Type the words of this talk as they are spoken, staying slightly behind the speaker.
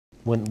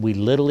when we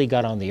literally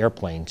got on the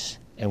airplanes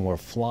and were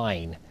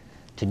flying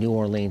to New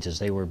Orleans as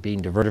they were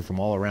being diverted from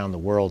all around the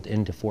world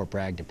into Fort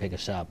Bragg to pick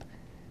us up,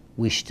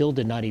 we still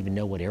did not even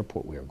know what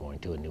airport we were going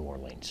to in New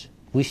Orleans.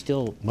 We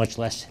still, much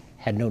less,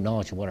 had no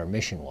knowledge of what our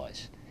mission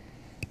was.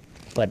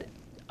 But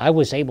I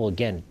was able,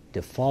 again,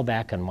 to fall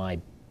back on my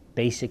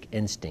basic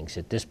instincts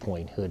at this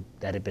point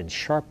that had been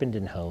sharpened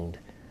and honed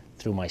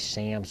through my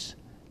SAMS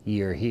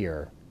year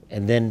here,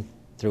 and then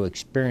through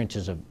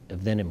experiences of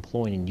then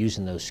employing and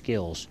using those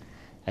skills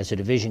as a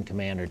division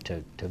commander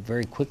to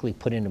very quickly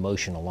put into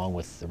motion, along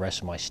with the rest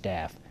of my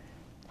staff,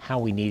 how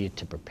we needed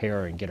to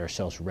prepare and get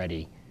ourselves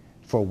ready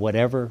for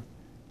whatever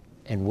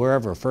and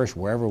wherever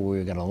we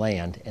were going to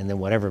land, and then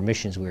whatever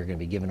missions we were going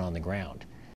to be given on the ground.